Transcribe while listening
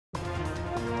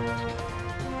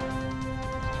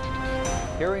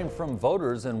hearing from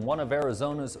voters in one of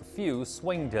Arizona's few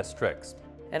swing districts.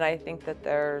 And I think that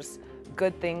there's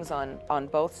good things on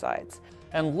both sides.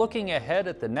 And looking ahead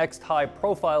at the next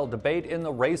high-profile debate in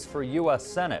the race for U.S.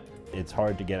 Senate. It's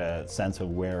hard to get a sense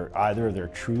of where either of their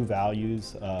true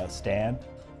values stand.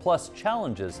 Plus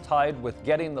challenges tied with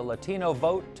getting the Latino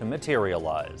vote to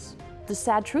materialize. The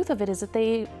sad truth of it is that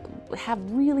they have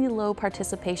really low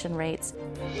participation rates.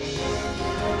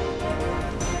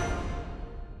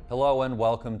 Hello and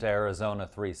welcome to Arizona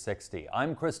 360.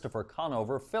 I'm Christopher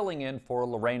Conover, filling in for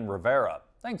Lorraine Rivera.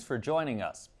 Thanks for joining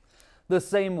us. The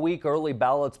same week early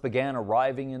ballots began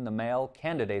arriving in the mail,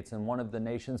 candidates in one of the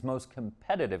nation's most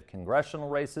competitive congressional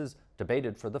races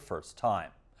debated for the first time.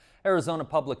 Arizona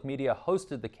Public Media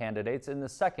hosted the candidates in the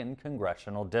 2nd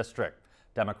Congressional District,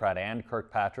 Democrat Ann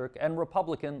Kirkpatrick and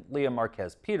Republican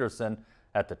Marquez Peterson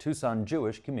at the Tucson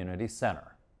Jewish Community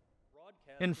Center.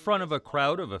 In front of a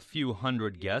crowd of a few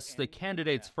hundred guests, the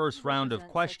candidates' first round of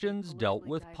questions dealt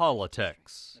with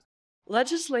politics.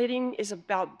 Legislating is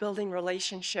about building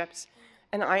relationships,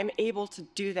 and I am able to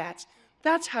do that.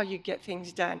 That's how you get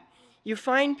things done. You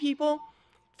find people,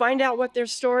 find out what their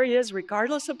story is,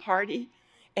 regardless of party,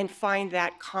 and find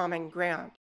that common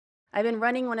ground. I've been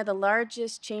running one of the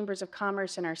largest chambers of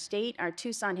commerce in our state, our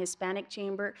Tucson Hispanic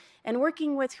Chamber, and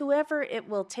working with whoever it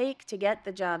will take to get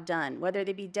the job done, whether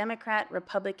they be Democrat,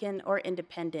 Republican, or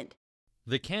independent.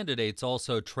 The candidates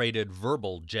also traded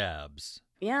verbal jabs.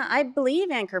 Yeah, I believe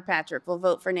Ann Kirkpatrick will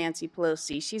vote for Nancy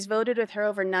Pelosi. She's voted with her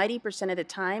over 90% of the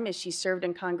time as she served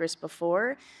in Congress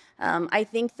before. I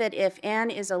think that if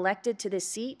Ann is elected to this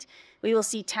seat, we will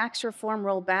see tax reform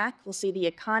roll back. We'll see the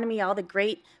economy, all the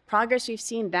great progress we've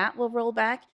seen, that will roll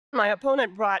back. My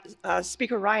opponent brought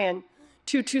Speaker Ryan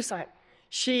to Tucson.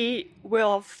 She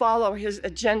will follow his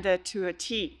agenda to a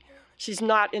T. She's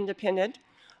not independent.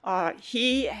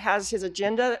 He has his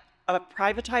agenda of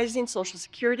privatizing Social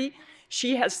Security.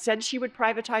 She has said she would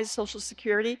privatize Social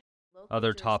Security.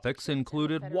 Other topics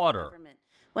included water.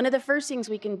 One of the first things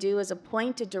we can do is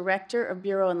appoint a director of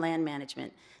Bureau and Land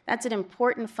Management. That's an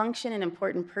important function, an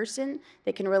important person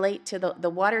that can relate to the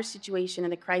water situation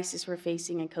and the crisis we're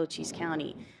facing in Cochise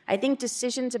County. I think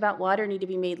decisions about water need to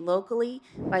be made locally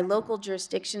by local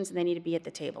jurisdictions, and they need to be at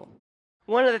the table.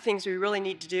 One of the things we really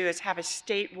need to do is have a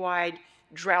statewide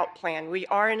drought plan. We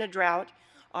are in a drought,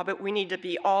 but we need to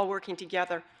be all working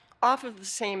together off of the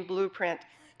same blueprint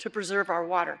to preserve our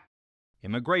water.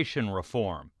 Immigration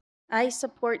reform. I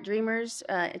support Dreamers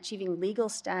achieving legal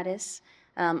status.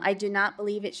 I do not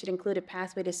believe it should include a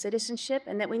pathway to citizenship,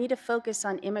 and that we need to focus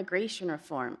on immigration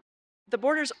reform. The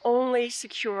border's only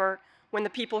secure when the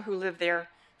people who live there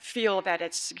feel that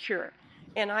it's secure.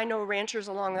 And I know ranchers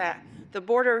along the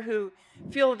border who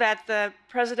feel that the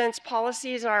president's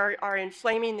policies are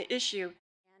inflaming the issue.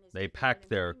 They packed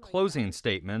their closing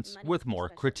statements with more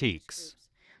critiques.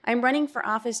 I'm running for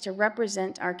office to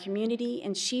represent our community,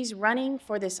 and she's running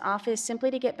for this office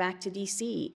simply to get back to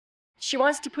D.C. She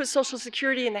wants to put Social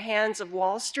Security in the hands of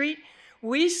Wall Street.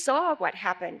 We saw what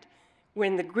happened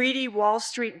when the greedy Wall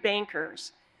Street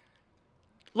bankers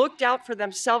looked out for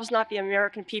themselves, not the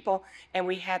American people, and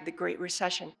we had the Great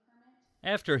Recession.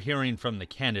 After hearing from the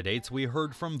candidates, we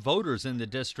heard from voters in the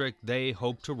district they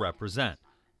hope to represent.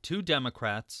 2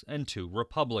 Democrats and 2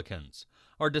 Republicans.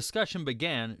 Our discussion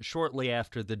began shortly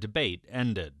after the debate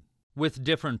ended. With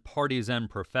different parties and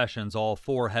professions, all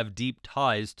 4 have deep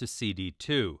ties to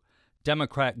CD2.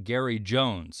 Democrat Gary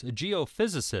Jones, a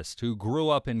geophysicist who grew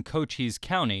up in Cochise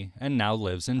County and now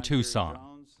lives in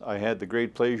Tucson. I had the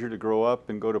great pleasure to grow up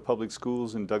and go to public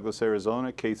schools in Douglas,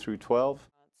 Arizona, K through 12.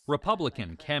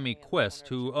 Republican Cammie Quist,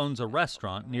 who owns a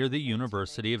restaurant near the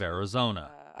University of Arizona.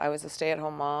 I was a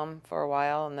stay-at-home mom for a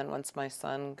while, and then once my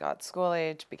son got school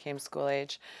age, became school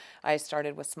age, I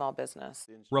started with small business.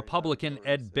 Republican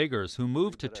Ed Biggers, who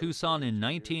moved to Tucson in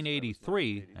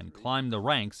 1983 and climbed the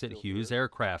ranks at Hughes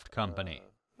Aircraft Company.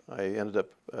 I ended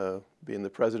up being the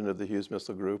president of the Hughes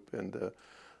Missile Group, and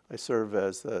I serve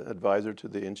as the advisor to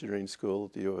the engineering school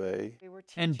at the U of A.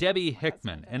 And Debbie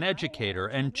Hickman, an educator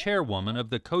and chairwoman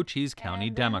of the Cochise County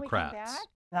Democrats.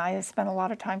 I spent a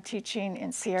lot of time teaching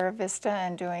in Sierra Vista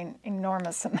and doing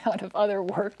enormous amount of other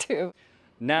work too.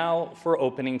 Now for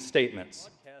opening statements.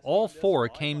 All 4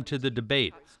 came to the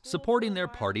debate, supporting their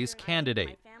party's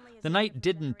candidate. The night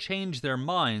didn't change their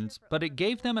minds, but it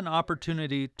gave them an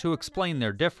opportunity to explain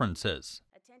their differences.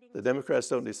 The Democrats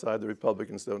don't decide, the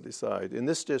Republicans don't decide. In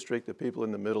this district, the people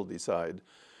in the middle decide.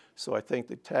 So I think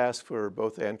the task for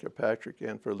both Ann Kirkpatrick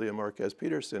and for Marquez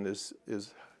Peterson is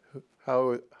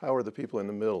how are the people in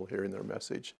the middle hearing their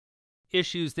message?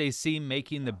 Issues they see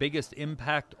making the biggest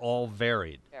impact all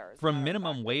varied, from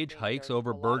minimum wage hikes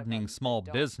overburdening small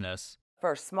business.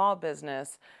 For small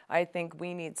business, I think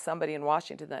we need somebody in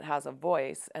Washington that has a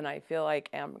voice, and I feel like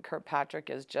Kirkpatrick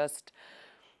is just,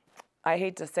 I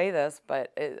hate to say this,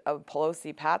 but a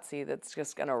Pelosi patsy that's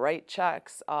just going to write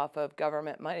checks off of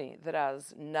government money that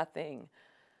has nothing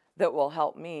that will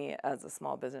help me as a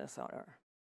small business owner.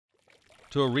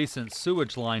 To a recent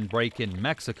sewage line break in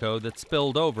Mexico that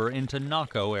spilled over into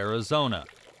Naco, Arizona.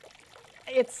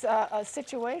 It's a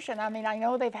situation, I mean, I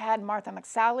know they've had Martha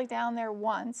McSally down there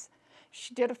once.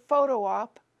 She did a photo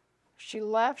op. She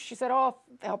left. She said, oh, I'll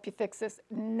help you fix this.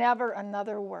 Never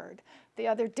another word. The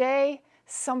other day,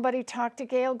 somebody talked to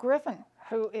Gail Griffin,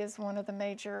 who is one of the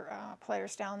major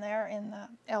players down there in the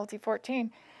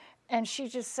LT14, and she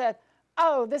just said,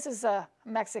 oh, this is a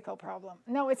Mexico problem.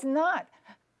 No, it's not.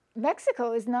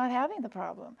 Mexico is not having the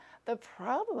problem. The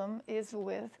problem is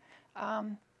with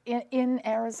in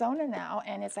Arizona now,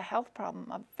 and it's a health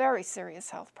problem, a very serious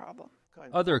health problem.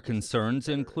 Other concerns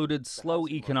included slow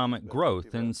economic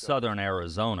growth in southern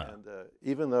Arizona. And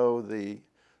even though the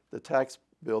tax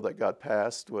bill that got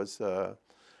passed was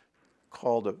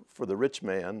called for the rich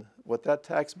man, what that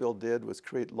tax bill did was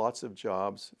create lots of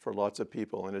jobs for lots of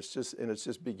people, and it's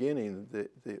just beginning.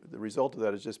 The result of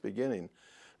that is just beginning.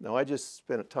 Now, I just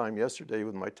spent time yesterday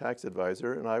with my tax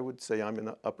advisor, and I would say I'm in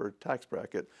the upper tax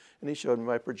bracket, and he showed me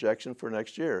my projection for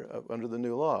next year under the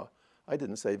new law. I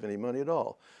didn't save any money at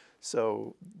all.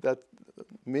 So that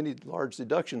many large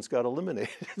deductions got eliminated.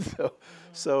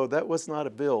 So that was not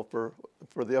a bill for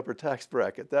the upper tax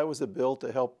bracket. That was a bill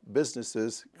to help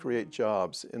businesses create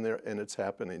jobs in there, and it's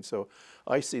happening. So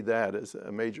I see that as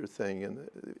a major thing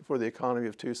for the economy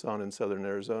of Tucson and southern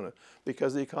Arizona,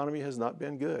 because the economy has not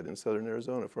been good in southern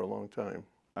Arizona for a long time.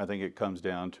 I think it comes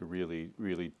down to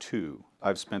really two.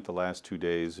 I've spent the last 2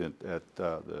 days at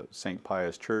the St.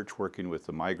 Pius Church working with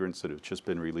the migrants that have just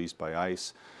been released by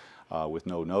ICE. With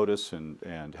no notice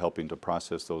and helping to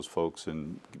process those folks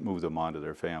and move them on to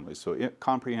their families. So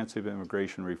comprehensive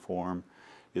immigration reform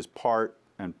is part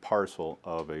and parcel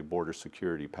of a border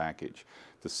security package.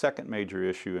 The second major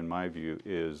issue, in my view,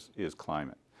 is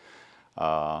climate.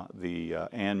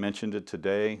 Ann mentioned it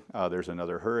today. There's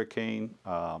another hurricane.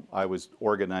 I was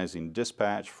organizing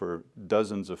dispatch for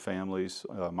dozens of families,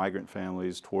 migrant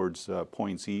families, towards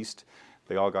points east.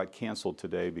 They all got canceled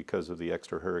today because of the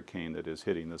extra hurricane that is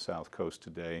hitting the south coast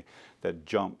today, that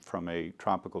jumped from a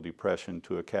tropical depression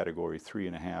to a Category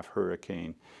 3.5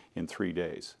 hurricane in 3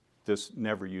 days. This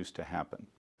never used to happen.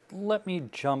 Let me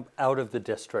jump out of the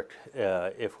district,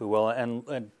 if we will,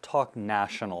 and talk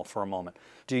national for a moment.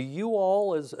 Do you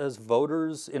all, as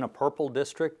voters in a purple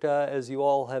district, as you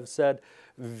all have said,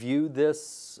 view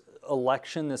this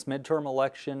election, this midterm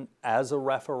election, as a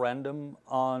referendum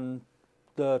on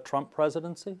the Trump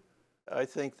presidency? I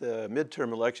think the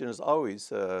midterm election has always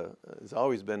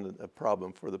been a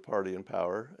problem for the party in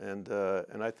power, and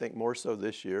I think more so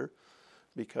this year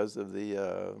because of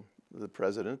the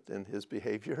president and his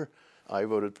behavior. I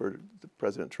voted for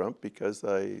President Trump because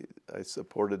I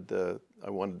supported I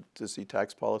wanted to see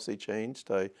tax policy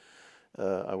changed. I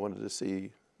wanted to see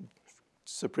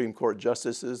Supreme Court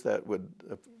justices that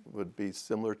would be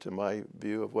similar to my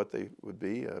view of what they would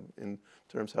be in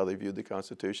terms of how they viewed the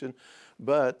Constitution.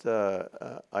 But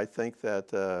I think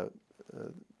that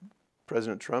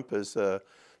President Trump has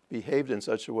behaved in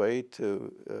such a way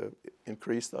to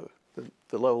increase the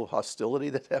level of hostility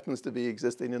that happens to be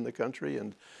existing in the country,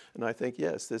 and I think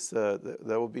yes, that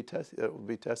will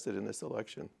be tested in this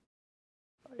election.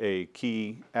 A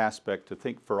key aspect to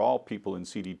think for all people in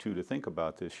CD2 to think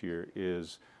about this year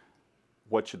is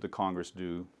what should the Congress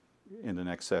do in the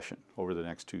next session over the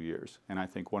next 2 years. And I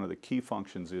think one of the key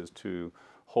functions is to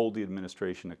hold the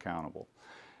administration accountable.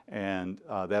 And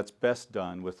that's best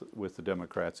done with the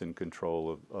Democrats in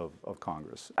control of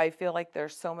Congress. I feel like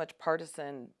there's so much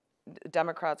partisan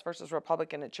Democrats versus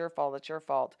Republican, it's your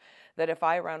fault, that if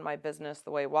I run my business the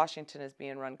way Washington is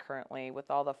being run currently with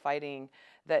all the fighting,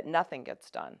 that nothing gets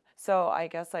done. So I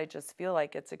guess I just feel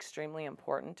like it's extremely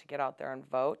important to get out there and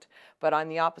vote. But on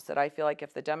the opposite, I feel like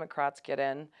if the Democrats get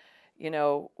in, you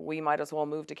know, we might as well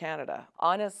move to Canada.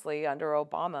 Honestly, under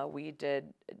Obama, we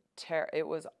did, it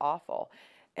was awful.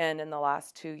 And in the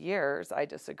last 2 years, I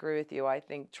disagree with you. I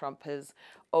think Trump has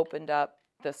opened up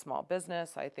the small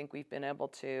business. I think we've been able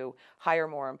to hire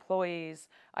more employees.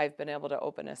 I've been able to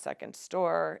open a second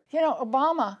store. You know,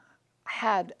 Obama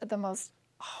had the most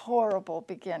horrible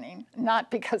beginning, not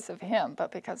because of him,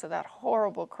 but because of that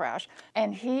horrible crash.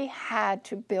 And he had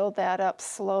to build that up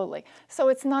slowly. So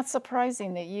it's not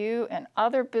surprising that you and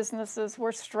other businesses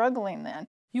were struggling then.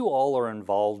 You all are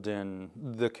involved in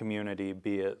the community,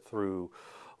 be it through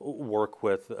work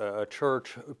with a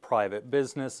church, private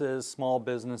businesses, small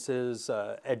businesses,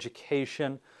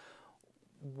 education.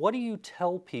 What do you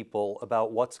tell people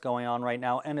about what's going on right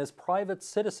now? And as private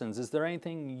citizens, is there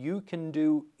anything you can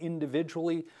do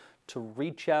individually to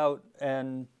reach out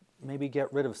and maybe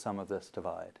get rid of some of this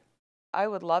divide? I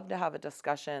would love to have a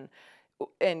discussion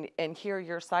and hear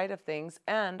your side of things.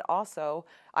 And also,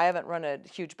 I haven't run a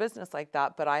huge business like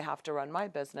that, but I have to run my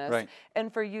business. Right.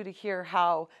 And for you to hear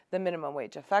how the minimum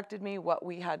wage affected me, what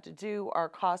we had to do, our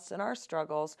costs and our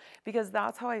struggles, because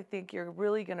that's how I think you're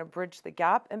really going to bridge the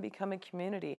gap and become a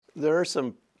community. There are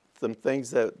some things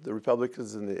that the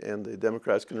Republicans and the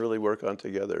Democrats can really work on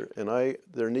together. And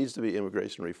there needs to be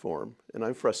immigration reform. And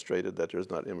I'm frustrated that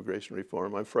there's not immigration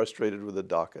reform. I'm frustrated with the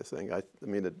DACA thing. I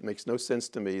mean, it makes no sense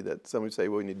to me that somebody say,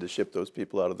 well, we need to ship those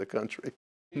people out of the country.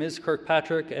 Ms.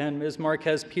 Kirkpatrick and Ms.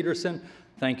 Marquez Peterson,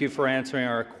 thank you for answering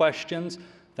our questions.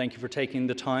 Thank you for taking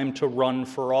the time to run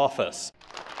for office.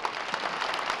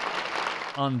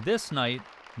 On this night,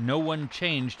 no one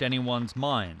changed anyone's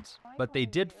minds, but they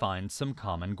did find some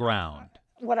common ground.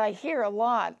 What I hear a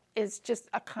lot is just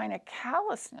a kind of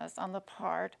callousness on the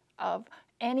part of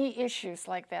any issues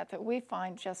like that we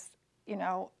find just,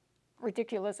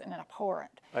 ridiculous and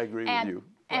abhorrent. I agree with you.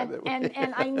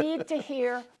 And I need to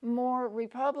hear more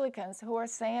Republicans who are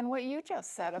saying what you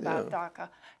just said about DACA.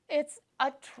 It's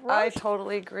atrocious. I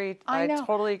totally agree. I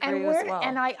totally agree as well.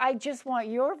 And I just want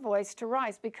your voice to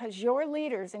rise because your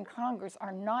leaders in Congress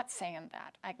are not saying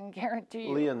that. I can guarantee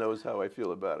you. Leah knows how I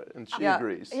feel about it, and she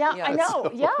agrees. Yeah, I know.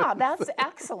 Yeah, that's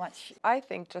excellent. I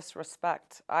think just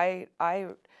respect. I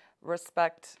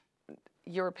respect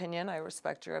your opinion, I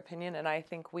respect your opinion, and I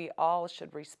think we all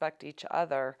should respect each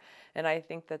other. And I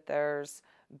think that there's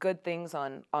good things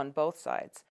on both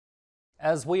sides.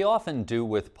 As we often do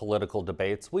with political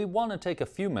debates, we want to take a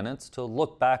few minutes to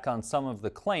look back on some of the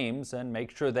claims and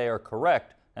make sure they are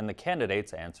correct and the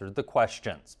candidates answered the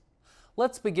questions.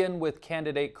 Let's begin with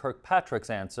candidate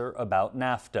Kirkpatrick's answer about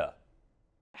NAFTA.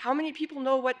 How many people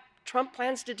know what Trump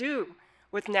plans to do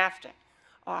with NAFTA?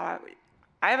 I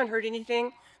haven't heard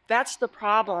anything. That's the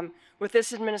problem with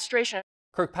this administration.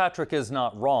 Kirkpatrick is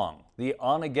not wrong. The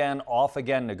on-again,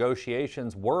 off-again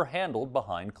negotiations were handled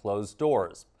behind closed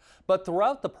doors. But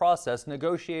throughout the process,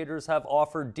 negotiators have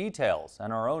offered details,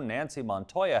 and our own Nancy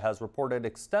Montoya has reported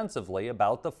extensively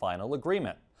about the final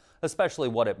agreement, especially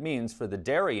what it means for the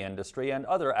dairy industry and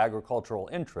other agricultural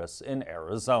interests in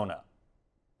Arizona.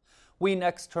 We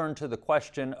next turn to the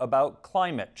question about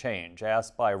climate change,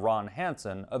 asked by Ron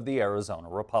Hansen of the Arizona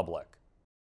Republic.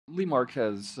 Lee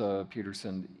Marquez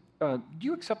Peterson, do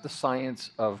you accept the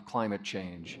science of climate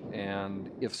change?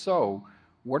 And if so,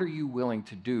 what are you willing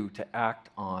to do to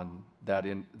act on that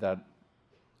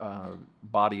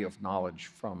body of knowledge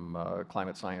from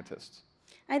climate scientists?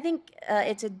 I think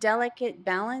it's a delicate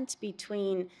balance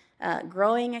between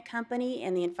growing a company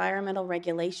and the environmental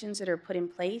regulations that are put in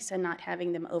place and not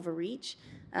having them overreach.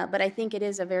 But I think it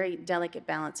is a very delicate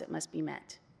balance that must be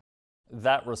met.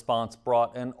 That response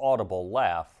brought an audible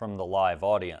laugh from the live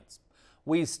audience.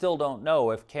 We still don't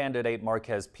know if candidate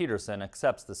Marquez Peterson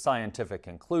accepts the scientific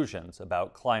conclusions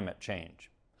about climate change.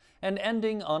 And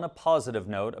ending on a positive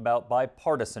note about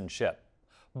bipartisanship.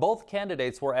 Both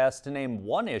candidates were asked to name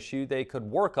one issue they could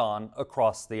work on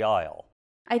across the aisle.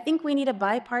 I think we need a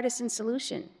bipartisan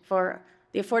solution for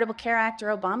the Affordable Care Act or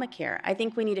Obamacare. I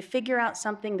think we need to figure out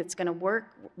something that's going to work,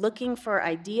 looking for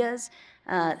ideas,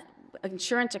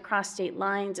 insurance across state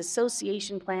lines,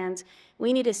 association plans.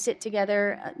 We need to sit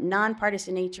together,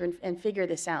 nonpartisan nature, and figure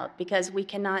this out because we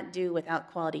cannot do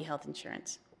without quality health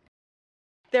insurance.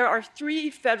 There are 3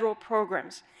 federal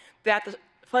programs that the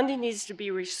funding needs to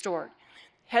be restored.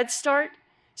 Head Start,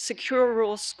 Secure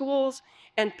Rural Schools,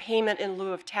 and Payment in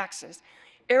Lieu of Taxes.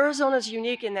 Arizona is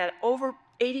unique in that over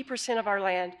 80% of our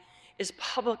land is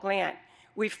public land.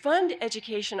 We fund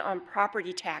education on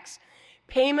property tax.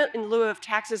 Payment in lieu of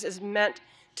taxes is meant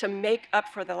to make up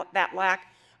for that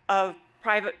lack of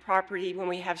private property when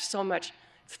we have so much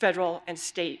federal and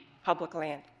state public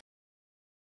land.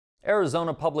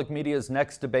 Arizona Public Media's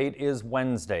next debate is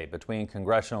Wednesday between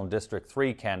Congressional District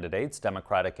 3 candidates,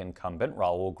 Democratic incumbent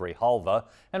Raul Grijalva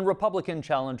and Republican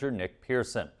challenger Nick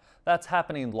Pearson. That's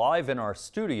happening live in our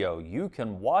studio. You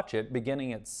can watch it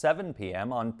beginning at 7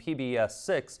 p.m. on PBS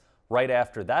 6. Right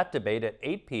after that debate at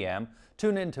 8 p.m.,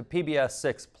 tune in to PBS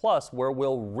 6 Plus, where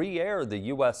we'll re-air the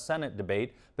U.S. Senate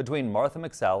debate between Martha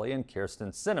McSally and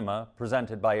Kyrsten Sinema,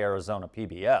 presented by Arizona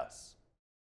PBS.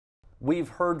 We've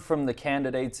heard from the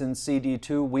candidates in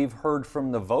CD2. We've heard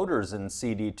from the voters in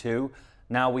CD2.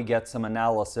 Now we get some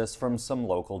analysis from some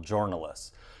local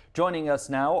journalists. Joining us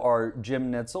now are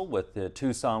Jim Nitzel with the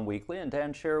Tucson Weekly and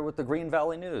Dan Scherer with the Green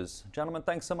Valley News. Gentlemen,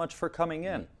 thanks so much for coming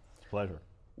in. Pleasure.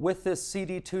 With this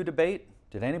CD2 debate,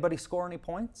 did anybody score any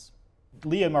points?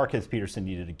 Leah Marquez Peterson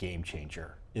needed a game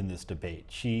changer in this debate.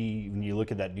 When you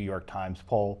look at that New York Times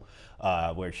poll,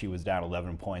 where she was down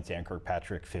 11 points, Ann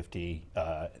Kirkpatrick 50,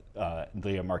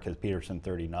 Leah Marquez Peterson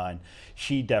 39,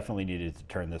 she definitely needed to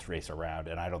turn this race around,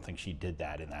 and I don't think she did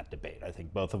that in that debate. I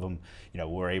think both of them,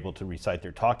 were able to recite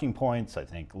their talking points. I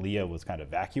think Leah was kind of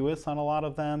vacuous on a lot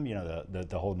of them.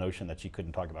 The whole notion that she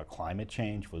couldn't talk about climate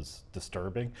change was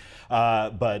disturbing,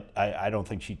 but I don't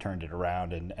think she turned it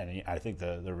around, and I think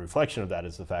the reflection of that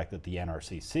is the fact that the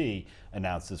NRCC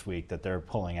announced this week that they're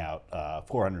pulling out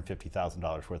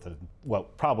 $450,000 worth of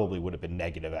what probably would have been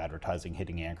negative advertising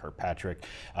hitting Ann Kirkpatrick.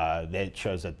 That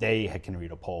shows that they can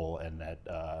read a poll, and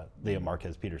that Leah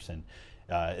Marquez Peterson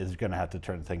is going to have to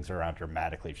turn things around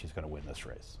dramatically if she's going to win this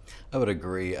race. I would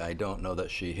agree. I don't know that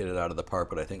she hit it out of the park,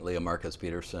 but I think Leah Marquez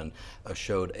Peterson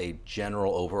showed a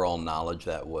general overall knowledge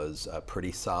that was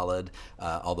pretty solid,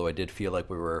 although I did feel like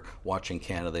we were watching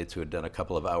candidates who had done a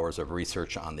couple of hours of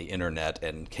research on the internet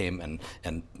and came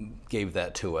and gave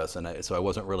that to us, and so I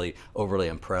wasn't really overly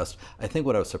impressed. I think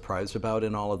what I was surprised about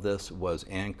in all of this was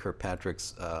Ann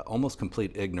Kirkpatrick's almost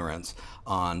complete ignorance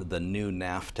on the new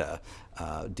NAFTA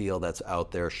deal that's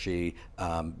out there. She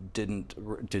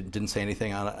didn't say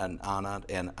anything on it,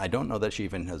 and I don't know that she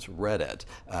even has read it.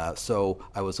 So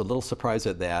I was a little surprised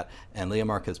at that. And Leah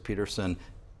Marquez Peterson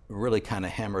really kind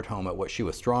of hammered home at what she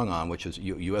was strong on, which is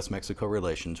U.S.-Mexico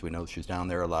relations. We know she's down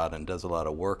there a lot and does a lot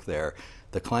of work there.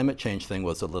 The climate change thing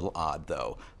was a little odd,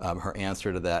 though. Her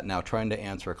answer to that, now trying to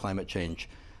answer a climate change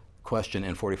question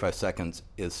in 45 seconds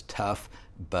is tough,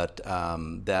 but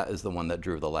that is the one that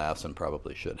drew the laughs and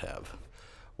probably should have.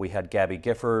 We had Gabby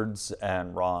Giffords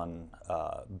and Ron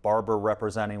Barber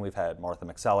representing. We've had Martha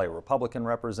McSally, a Republican,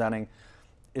 representing.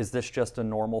 Is this just a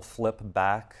normal flip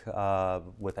back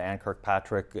with Ann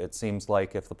Kirkpatrick? It seems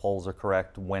like, if the polls are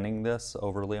correct, winning this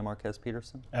over Leah Marquez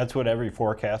Peterson? That's what every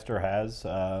forecaster has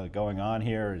going on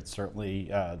here. It's certainly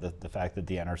the fact that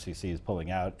the NRCC is pulling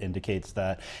out indicates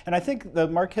that. And I think the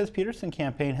Marquez Peterson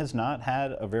campaign has not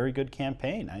had a very good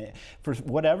campaign. For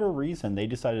whatever reason, they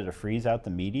decided to freeze out the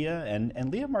media,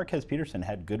 and Leah Marquez Peterson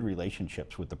had good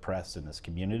relationships with the press in this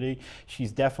community.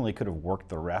 She's definitely could have worked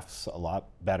the refs a lot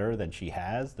better than she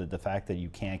has. The fact that you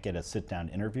can't get a sit-down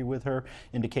interview with her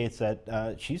indicates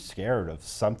that she's scared of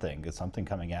something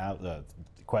coming out,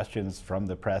 questions from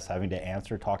the press having to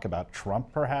answer, talk about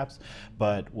Trump perhaps,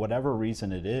 but whatever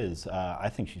reason it is, I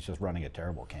think she's just running a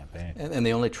terrible campaign. And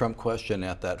the only Trump question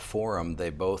at that forum, they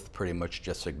both pretty much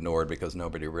just ignored because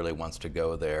nobody really wants to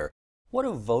go there. What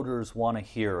do voters want to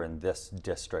hear in this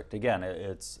district? Again,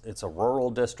 it's a rural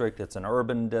district, it's an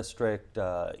urban district,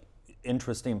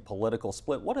 interesting political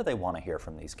split. What do they want to hear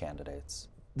from these candidates?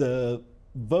 The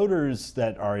voters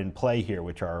that are in play here,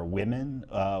 which are women,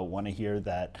 want to hear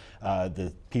that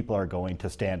the people are going to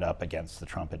stand up against the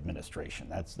Trump administration.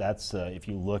 That's if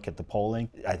you look at the polling,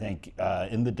 I think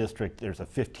in the district there's a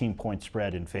 15-point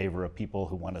spread in favor of people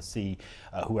who want to see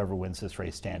whoever wins this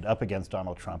race stand up against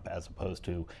Donald Trump, as opposed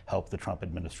to help the Trump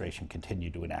administration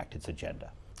continue to enact its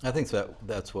agenda. I think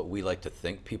that's what we like to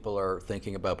think people are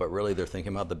thinking about, but really they're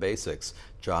thinking about the basics,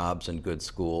 jobs and good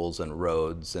schools and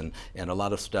roads and a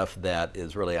lot of stuff that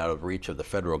is really out of reach of the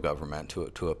federal government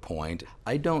to a point.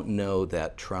 I don't know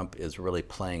that Trump is really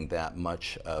playing that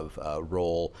much of a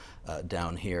role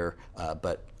down here,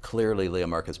 but clearly Leah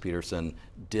Marquez Peterson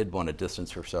did want to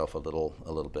distance herself a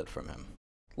little bit from him.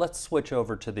 Let's switch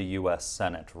over to the U.S.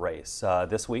 Senate race.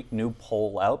 This week, new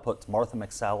poll out puts Martha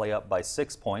McSally up by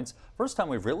 6 points. First time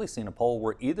we've really seen a poll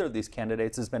where either of these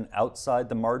candidates has been outside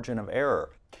the margin of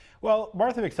error. Well,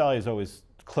 Martha McSally has always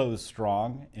closed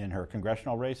strong in her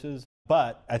congressional races,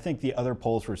 but I think the other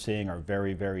polls we're seeing are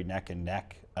very, very neck and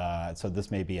neck. So this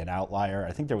may be an outlier.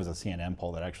 I think there was a CNN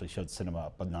poll that actually showed Sinema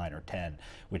up 9 or 10,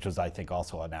 which was, I think,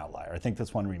 also an outlier. I think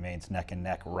this one remains neck and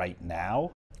neck right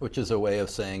now. Which is a way of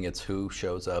saying it's who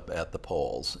shows up at the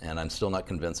polls. And I'm still not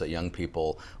convinced that young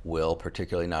people will,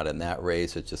 particularly not in that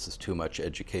race. It just is too much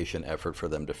education effort for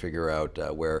them to figure out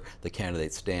where the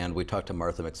candidates stand. We talked to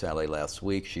Martha McSally last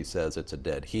week. She says it's a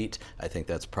dead heat. I think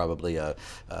that's probably a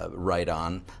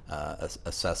right-on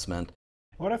assessment.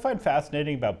 What I find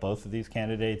fascinating about both of these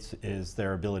candidates is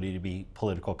their ability to be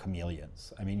political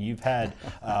chameleons. I mean, you've had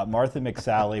Martha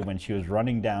McSally, when she was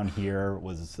running down here,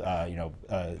 was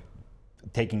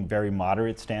taking very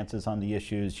moderate stances on the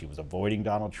issues. She was avoiding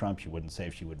Donald Trump. She wouldn't say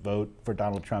if she would vote for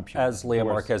Donald Trump. As Leah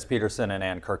Marquez Peterson and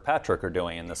Ann Kirkpatrick are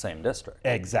doing in the same district.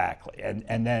 Exactly.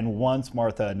 And then once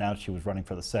Martha announced she was running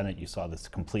for the Senate, you saw this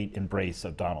complete embrace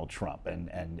of Donald Trump.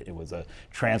 And it was a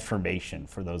transformation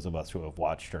for those of us who have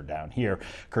watched her down here.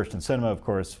 Kyrsten Sinema, of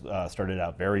course, started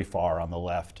out very far on the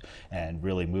left and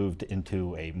really moved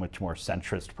into a much more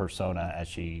centrist persona as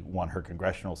she won her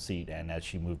congressional seat and as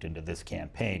she moved into this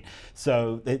campaign.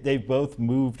 So they've both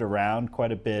moved around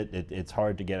quite a bit. It's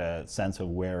hard to get a sense of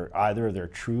where either of their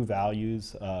true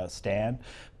values stand,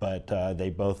 but they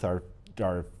both are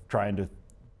trying to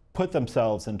put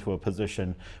themselves into a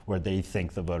position where they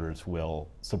think the voters will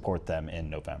support them in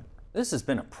November. This has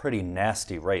been a pretty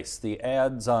nasty race. The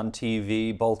ads on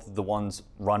TV, both the ones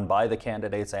run by the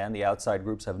candidates and the outside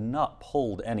groups, have not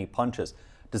pulled any punches.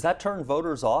 Does that turn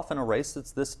voters off in a race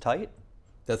that's this tight?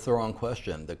 That's the wrong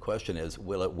question. The question is,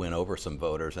 will it win over some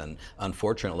voters? And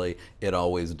unfortunately, it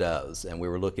always does. And we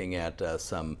were looking at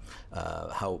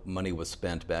how money was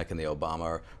spent back in the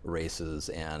Obama races,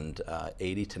 and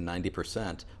 80 to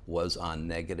 90% was on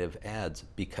negative ads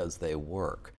because they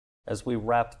work. As we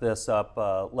wrap this up,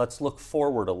 let's look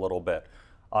forward a little bit.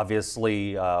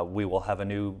 Obviously, we will have a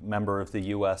new member of the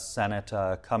U.S. Senate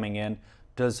coming in.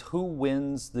 Does who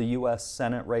wins the U.S.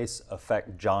 Senate race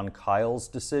affect Jon Kyle's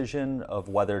decision of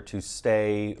whether to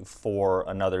stay for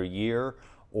another year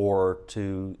or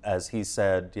to, as he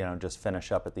said, just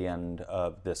finish up at the end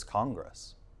of this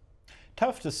Congress?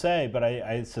 Tough to say, but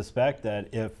I suspect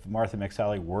that if Martha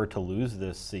McSally were to lose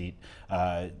this seat,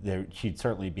 she'd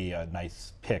certainly be a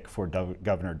nice pick for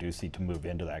Governor Ducey to move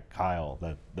into that Kyle,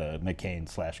 the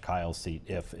McCain/Kyle seat,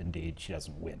 if indeed she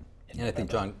doesn't win. And I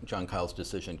think Jon Kyle's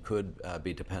decision could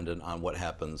be dependent on what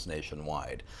happens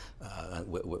nationwide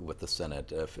with the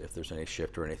Senate, if there's any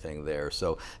shift or anything there.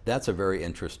 So that's a very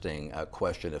interesting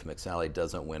question. If McSally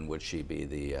doesn't win, would she be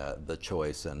the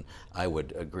choice? And I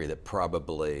would agree that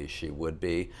probably she would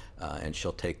be, and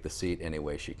she'll take the seat any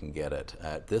way she can get it.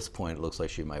 At this point, it looks like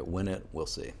she might win it. We'll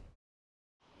see.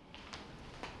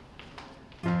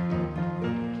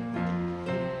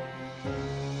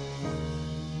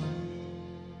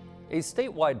 A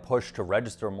statewide push to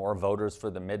register more voters for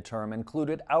the midterm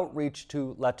included outreach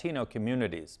to Latino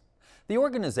communities. The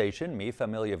organization, Mi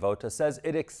Familia Vota, says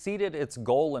it exceeded its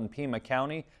goal in Pima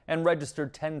County and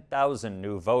registered 10,000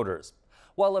 new voters.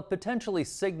 While it potentially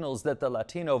signals that the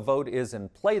Latino vote is in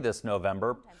play this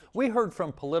November, we heard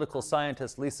from political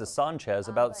scientist Lisa Sanchez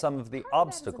about some of the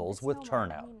obstacles with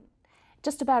turnout.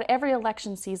 Just about every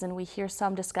election season, we hear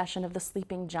some discussion of the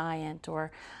sleeping giant, or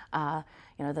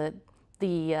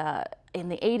in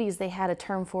the 80s, they had a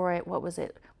term for it. What was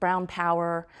it? Brown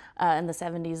power, in the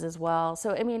 70s as well.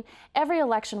 So, I mean, every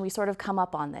election we sort of come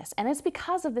up on this. And it's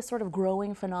because of this sort of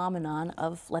growing phenomenon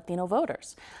of Latino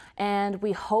voters. And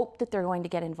we hope that they're going to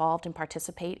get involved and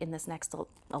participate in this next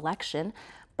election.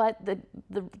 But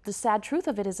the sad truth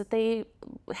of it is that they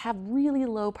have really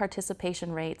low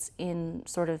participation rates in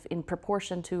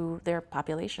proportion to their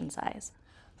population size.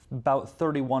 About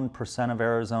 31% of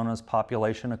Arizona's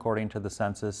population, according to the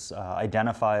census,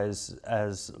 identifies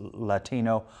as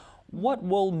Latino. What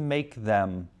will make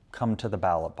them come to the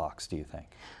ballot box, do you think?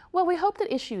 Well, we hope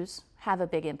that issues have a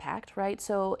big impact, right?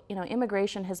 So,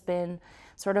 immigration has been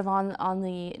sort of on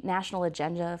the national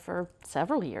agenda for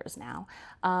several years now.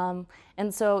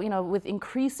 And so, with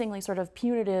increasingly sort of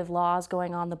punitive laws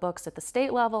going on the books at the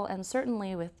state level, and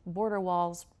certainly with border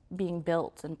walls being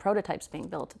built and prototypes being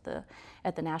built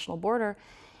at the national border,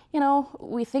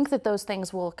 we think that those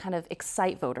things will kind of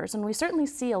excite voters. And we certainly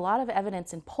see a lot of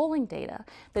evidence in polling data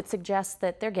that suggests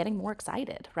that they're getting more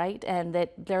excited, right? And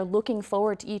that they're looking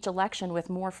forward to each election with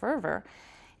more fervor.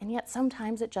 And yet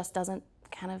sometimes it just doesn't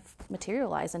kind of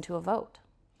materialize into a vote.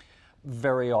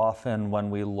 Very often when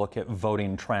we look at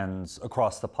voting trends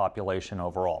across the population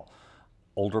overall,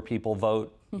 older people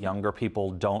vote, younger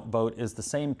people don't vote. Is the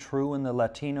same true in the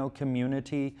Latino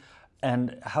community?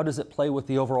 And how does it play with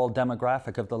the overall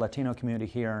demographic of the Latino community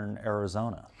here in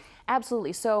Arizona?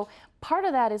 Absolutely. So part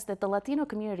of that is that the Latino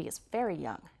community is very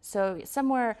young. So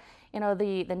somewhere,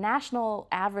 the national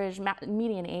average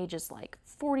median age is like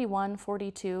 41,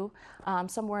 42,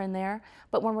 somewhere in there.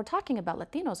 But when we're talking about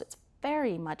Latinos, it's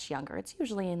very much younger. It's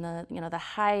usually in the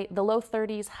low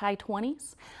 30s, high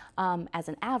 20s as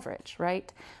an average,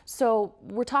 right? So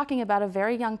we're talking about a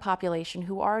very young population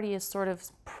who already is sort of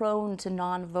prone to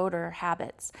non-voter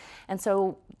habits. And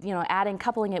so,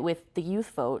 coupling it with the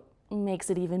youth vote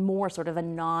makes it even more sort of a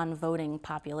non-voting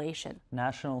population.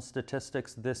 National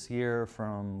statistics this year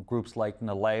from groups like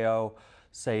NALEO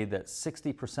say that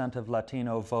 60% of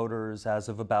Latino voters, as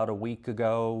of about a week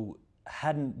ago,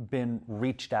 hadn't been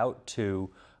reached out to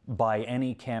by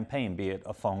any campaign, be it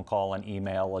a phone call, an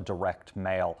email, a direct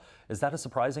mail. Is that a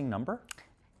surprising number?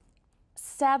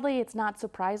 Sadly, it's not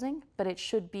surprising, but it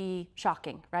should be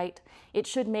shocking, right? It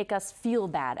should make us feel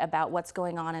bad about what's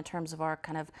going on in terms of our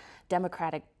kind of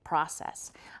democratic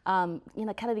process. Kind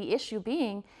of the issue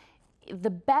being,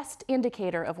 the best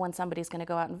indicator of when somebody's going to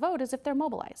go out and vote is if they're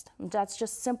mobilized. That's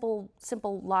just simple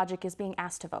logic, is being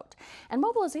asked to vote. And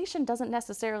mobilization doesn't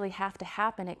necessarily have to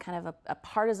happen at kind of a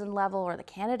partisan level or the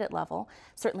candidate level.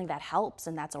 Certainly that helps,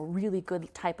 and that's a really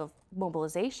good type of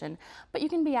mobilization. But you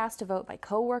can be asked to vote by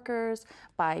coworkers,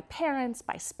 by parents,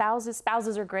 by spouses.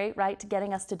 Spouses are great, right, to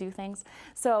getting us to do things.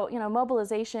 So,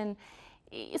 mobilization,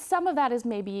 some of that is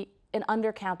maybe an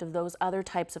undercount of those other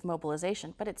types of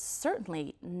mobilization, but it's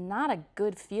certainly not a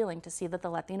good feeling to see that the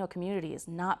Latino community is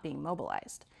not being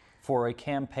mobilized. For a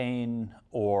campaign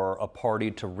or a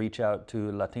party to reach out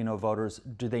to Latino voters,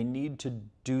 do they need to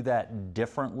do that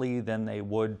differently than they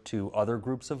would to other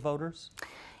groups of voters?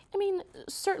 I mean,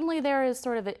 certainly there is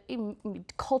sort of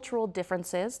cultural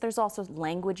differences. There's also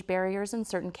language barriers in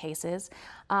certain cases.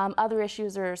 Other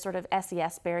issues are sort of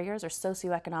SES barriers, or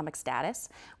socioeconomic status,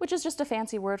 which is just a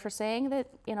fancy word for saying that,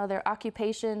 their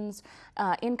occupations,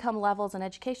 income levels, and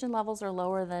education levels are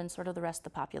lower than sort of the rest of the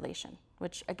population,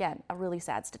 which, again, a really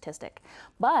sad statistic.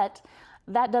 But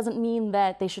that doesn't mean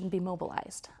that they shouldn't be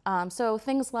mobilized. So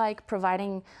things like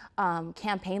providing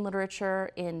campaign literature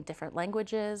in different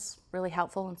languages, really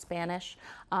helpful in Spanish.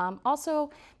 Also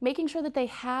making sure that they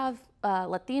have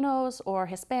Latinos or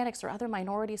Hispanics or other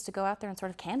minorities to go out there and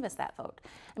sort of canvass that vote.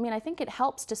 I mean, I think it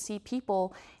helps to see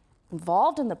people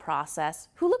involved in the process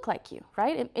who look like you,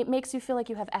 right? It makes you feel like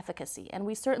you have efficacy. And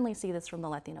we certainly see this from the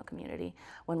Latino community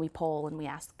when we poll and we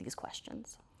ask these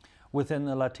questions. Within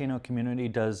the Latino community,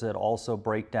 does it also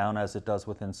break down, as it does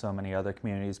within so many other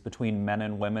communities, between men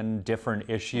and women, different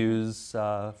issues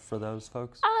for those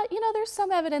folks? There's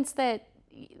some evidence that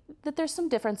there's some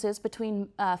differences between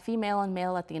female and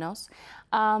male Latinos.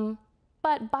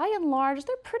 But by and large,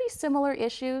 they're pretty similar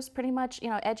issues. Pretty much,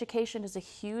 education is a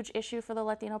huge issue for the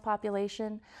Latino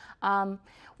population.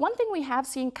 One thing we have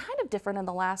seen kind of different in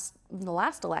the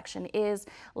last election is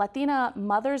Latina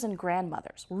mothers and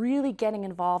grandmothers really getting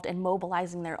involved and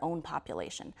mobilizing their own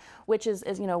population, which is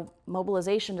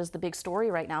mobilization is the big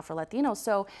story right now for Latinos.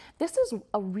 So this is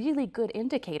a really good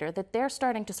indicator that they're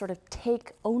starting to sort of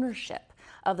take ownership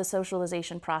of the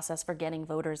socialization process for getting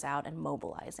voters out and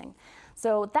mobilizing.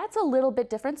 So that's a little bit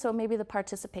different. So maybe the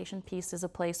participation piece is a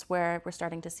place where we're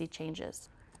starting to see changes.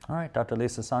 All right, Dr.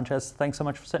 Lisa Sanchez, thanks so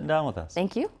much for sitting down with us.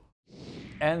 Thank you.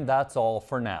 And that's all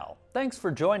for now. Thanks for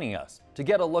joining us. To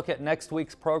get a look at next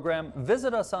week's program,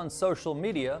 visit us on social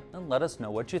media and let us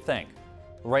know what you think.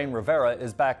 Lorraine Rivera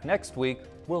is back next week.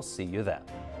 We'll see you then.